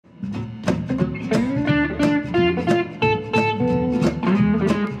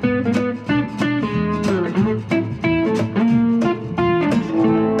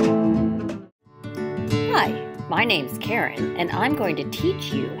name's Karen, and I'm going to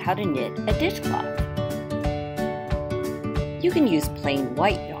teach you how to knit a dishcloth. You can use plain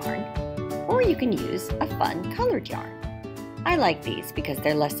white yarn, or you can use a fun colored yarn. I like these because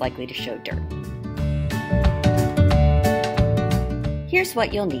they're less likely to show dirt. Here's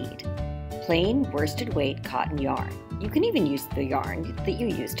what you'll need. Plain worsted weight cotton yarn. You can even use the yarn that you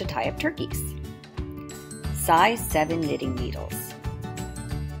use to tie up turkeys. Size 7 knitting needles.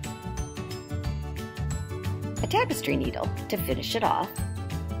 A tapestry needle to finish it off,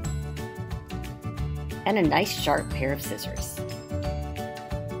 and a nice sharp pair of scissors.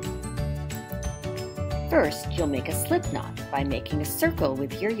 First, you'll make a slip knot by making a circle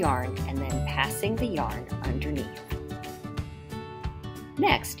with your yarn and then passing the yarn underneath.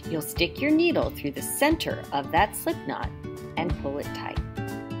 Next, you'll stick your needle through the center of that slip knot and pull it tight.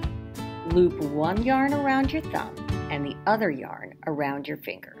 Loop one yarn around your thumb and the other yarn around your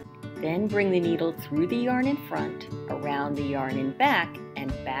finger. Then bring the needle through the yarn in front, around the yarn in back,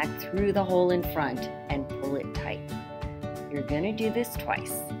 and back through the hole in front and pull it tight. You're going to do this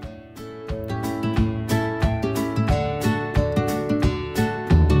twice.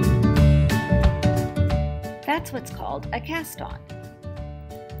 That's what's called a cast on.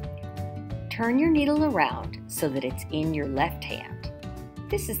 Turn your needle around so that it's in your left hand.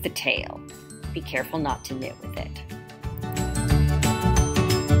 This is the tail. Be careful not to knit with it.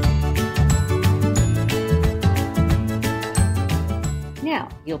 Now,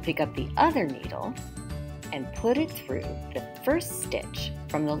 you'll pick up the other needle and put it through the first stitch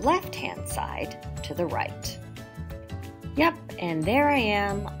from the left-hand side to the right. Yep, and there I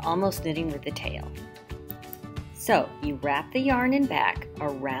am, almost knitting with the tail. So, you wrap the yarn in back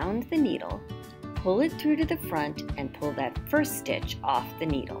around the needle, pull it through to the front, and pull that first stitch off the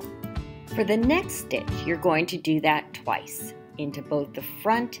needle. For the next stitch, you're going to do that twice, into both the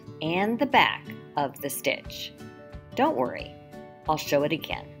front and the back of the stitch. Don't worry. I'll show it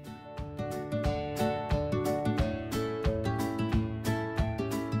again.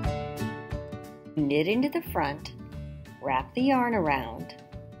 Knit into the front, wrap the yarn around,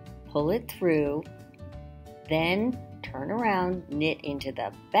 pull it through, then turn around, knit into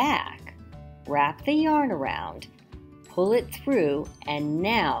the back, wrap the yarn around, pull it through, and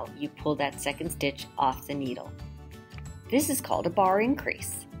now you pull that second stitch off the needle. This is called a bar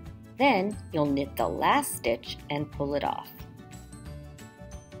increase. Then you'll knit the last stitch and pull it off.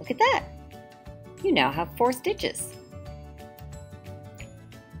 Look at that! You now have 4 stitches.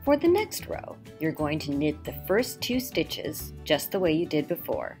 For the next row, you're going to knit the first 2 stitches just the way you did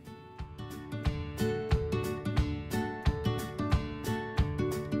before.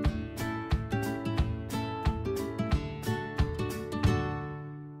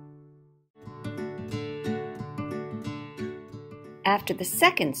 After the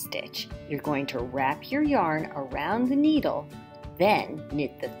second stitch, you're going to wrap your yarn around the needle, then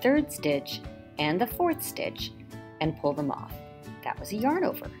knit the 3rd stitch and the 4th stitch and pull them off. That was a yarn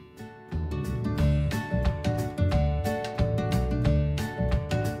over.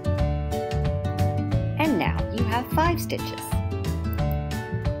 And now you have 5 stitches.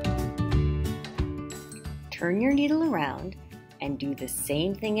 Turn your needle around and do the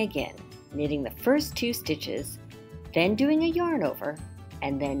same thing again, knitting the first 2 stitches, then doing a yarn over,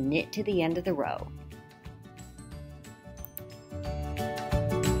 and then knit to the end of the row.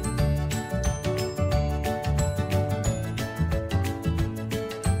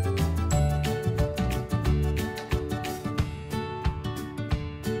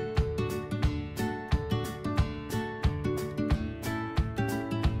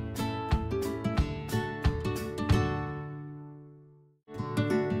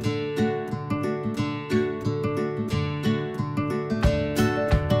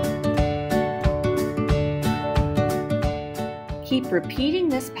 Keep repeating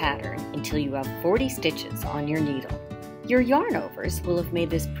this pattern until you have 40 stitches on your needle. Your yarn overs will have made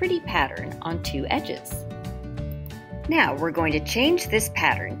this pretty pattern on 2 edges. Now we're going to change this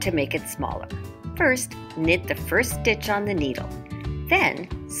pattern to make it smaller. First, knit the first stitch on the needle. Then,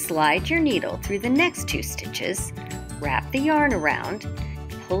 slide your needle through the next 2 stitches, wrap the yarn around,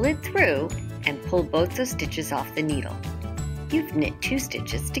 pull it through, and pull both those stitches off the needle. You've knit 2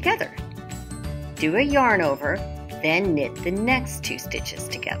 stitches together. Do a yarn over, then knit the next 2 stitches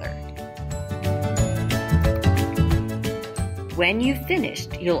together. When you've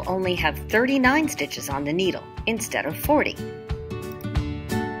finished, you'll only have 39 stitches on the needle instead of 40.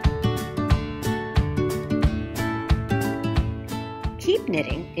 Keep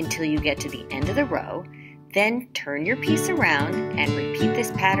knitting until you get to the end of the row, then turn your piece around and repeat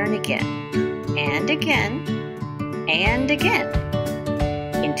this pattern again, and again, and again,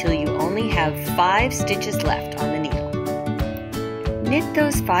 until you only have 5 stitches left on the needle. Knit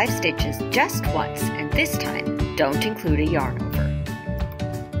those 5 stitches just once, and this time don't include a yarn over.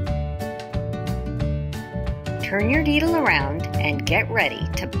 Turn your needle around and get ready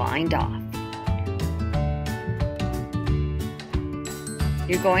to bind off.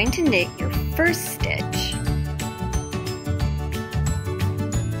 You're going to knit your first stitch,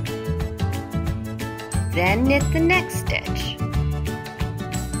 then knit the next stitch.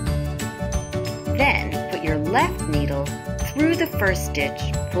 Then put your left needle through the first stitch,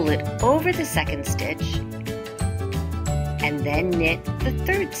 pull it over the second stitch, and then knit the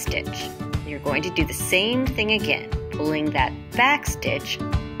third stitch. You're going to do the same thing again, pulling that back stitch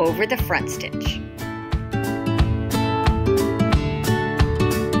over the front stitch.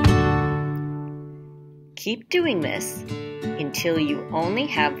 Keep doing this until you only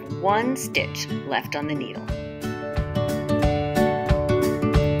have 1 stitch left on the needle.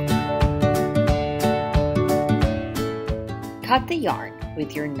 Cut the yarn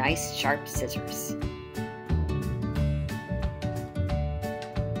with your nice sharp scissors.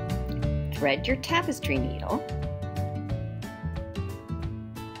 Thread your tapestry needle.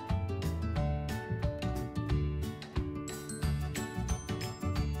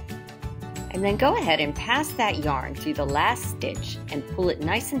 And then go ahead and pass that yarn through the last stitch and pull it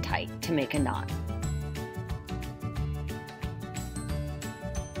nice and tight to make a knot.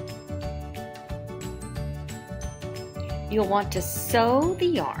 You'll want to sew the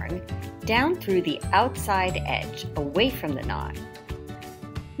yarn down through the outside edge away from the knot.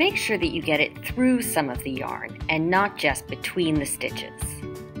 Make sure that you get it through some of the yarn and not just between the stitches.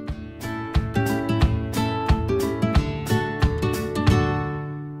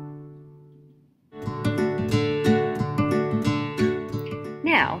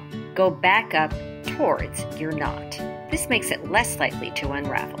 Now, go back up towards your knot. This makes it less likely to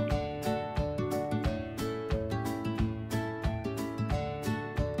unravel.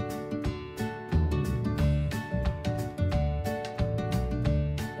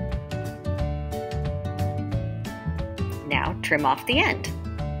 Now trim off the end.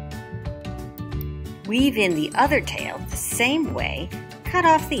 Weave in the other tail the same way, cut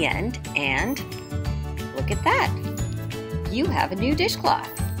off the end, and look at that! You have a new dishcloth.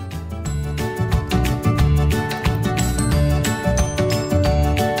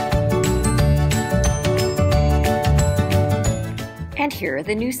 And here are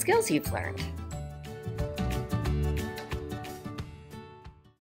the new skills you've learned.